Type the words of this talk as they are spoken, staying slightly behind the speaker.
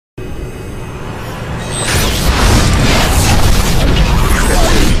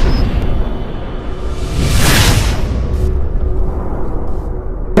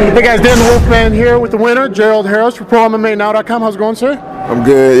Hey guys, Dan the Wolfman here with the winner, Gerald Harris for ProMMANow.com. How's it going, sir? I'm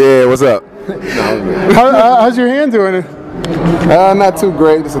good, yeah, what's up? How's your hand doing? Not too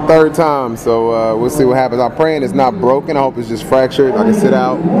great, it's the third time, so we'll see what happens. I'm praying it's not broken, I hope it's just fractured. I can sit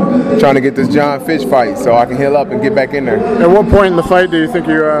out, trying to get this Jon Fitch fight so I can heal up and get back in there. At what point in the fight do you think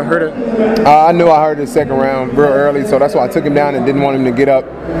you hurt it? I knew I hurt it in the second round real early, so that's why I took him down and didn't want him to get up.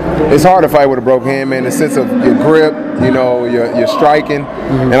 It's hard to fight with a broken hand, man, the sense of your grip, you know, your striking,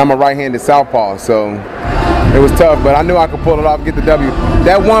 and I'm a right-handed southpaw, so it was tough, but I knew I could pull it off and get the W.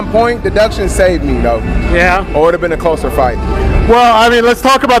 That 1 point deduction saved me, though. Yeah. Or it would have been a closer fight. Well, I mean, let's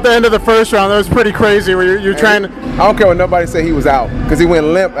talk about the end of the first round. That was pretty crazy where you're trying to... I don't care what nobody said he was out, because he went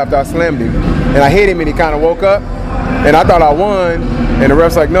limp after I slammed him. And I hit him and he kind of woke up, and I thought I won, and the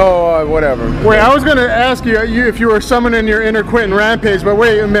ref's like, no, whatever. Wait, I was going to ask you if you were summoning your inner Quentin Rampage, but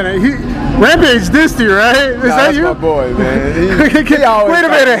wait a minute. Rampage dissed you, right? Is that you? That's my boy, man. He always wait a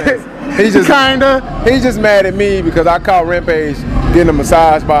minute. He's just kinda. He's just mad at me because I caught Rampage getting a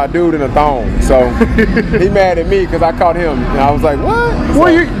massage by a dude in a thong. So he mad at me because I caught him. And I was like, what?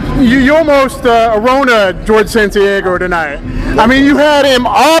 Well, you almost Arona Jorge Santiago tonight. I mean, you had him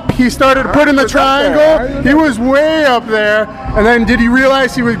up. He started to put in the triangle. He was way up there. And then did he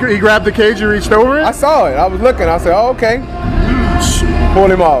realize he grabbed the cage and reached over it? I saw it. I was looking. I said, oh, okay. Pull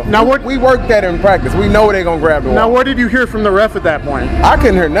him off. Now what? We worked that in practice. We know they're gonna grab the wall. Now what did you hear from the ref at that point? I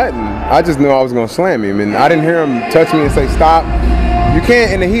couldn't hear nothing. I just knew I was gonna slam him, and I didn't hear him touch me and say stop. You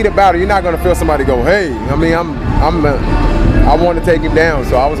can't, in the heat of battle, you're not gonna feel somebody go, hey. I mean, I want to take him down,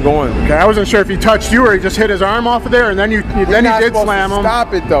 so I was going. Okay, I wasn't sure if he touched you or he just hit his arm off of there, and then he did slam him.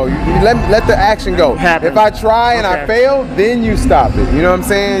 Stop it though. You let the action go. If I try and I fail, then you stop it. You know what I'm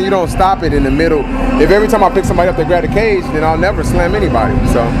saying? You don't stop it in the middle. If every time I pick somebody up to grab the cage, then I'll never slam anybody.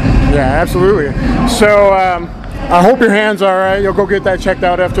 So. Yeah, absolutely. So I hope your hand's all right. You'll go get that checked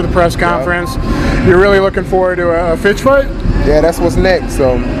out after the press conference. Yep. You're really looking forward to a Fitch fight? Yeah, that's what's next.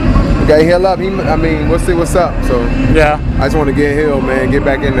 So. We got to heal up. I mean, we'll see what's up. So yeah, I just want to get healed, man. Get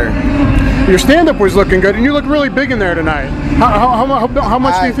back in there. Your stand-up was looking good, and you look really big in there tonight. How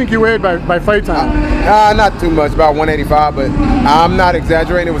much do you think you weighed by fight time? Not too much, about 185, but I'm not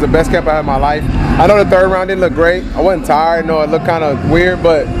exaggerating. It was the best camp I had in my life. I know the third round didn't look great. I wasn't tired. No, it looked kind of weird,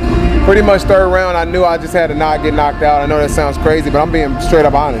 but pretty much third round, I knew I just had to not get knocked out. I know that sounds crazy, but I'm being straight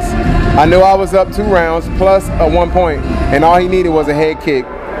up honest. I knew I was up 2 rounds plus a 1 point, and all he needed was a head kick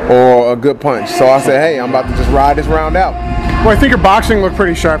or a good punch. So I said, hey, I'm about to just ride this round out. Well, I think your boxing looked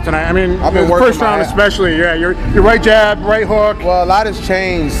pretty sharp tonight. I mean, I've been the first round especially, yeah, your right jab, right hook. Well, a lot has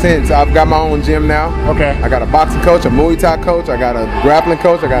changed since. I've got my own gym now. Okay. I got a boxing coach, a Muay Thai coach, I got a grappling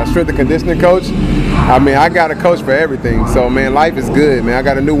coach, I got a strength and conditioning coach. I mean, I got a coach for everything. So, man, life is good, man. I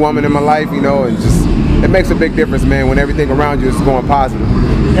got a new woman in my life, you know, and just, it makes a big difference, man, when everything around you is going positive.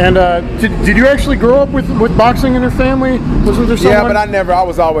 And did you actually grow up with boxing in your family? Wasn't there someone? Yeah, but I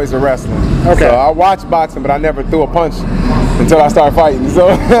was always a wrestler. Okay. So I watched boxing, but I never threw a punch until I started fighting. So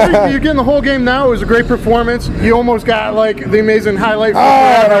you're getting the whole game now. It was a great performance. You almost got like the amazing highlight.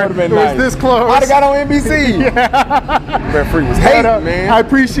 That would have been nice. It was this close. I'd have got on NBC. Yeah. Referee was hating, man. I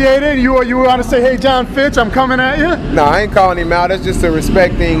appreciate it. You want to say, hey, Jon Fitch, I'm coming at you? No, I ain't calling him out. That's just a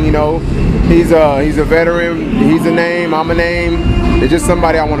respect thing, you know. He's a veteran. He's a name. I'm a name. It's just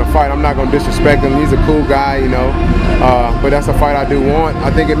somebody I want to fight. I'm not going to disrespect him. He's a cool guy, you know. But that's a fight I do want.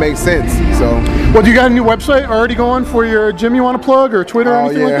 I think it makes sense. So. Well, do you got a new website already going for your gym you want to plug, or Twitter or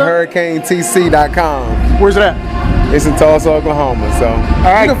anything like that? HurricaneTC.com. Where's it at? It's in Tulsa, Oklahoma. So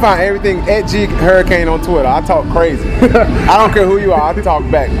you can find everything at G Hurricane on Twitter. I talk crazy. I don't care who you are. I talk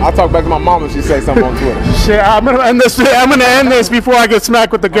back. I talk back to my mom if she say something on Twitter. Shit, I'm gonna end this before I get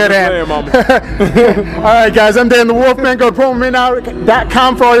smacked with the good hand. All right, guys. I'm Dan the Wolfman. Go to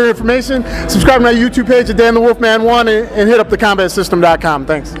ProMMANow.com for all your information. Subscribe to my YouTube page at Dan the Wolfman 1 and hit up the CombatSystem.com.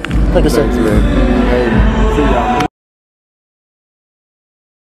 Thanks. Thank you, sir. Thanks, man. Hey, see y'all.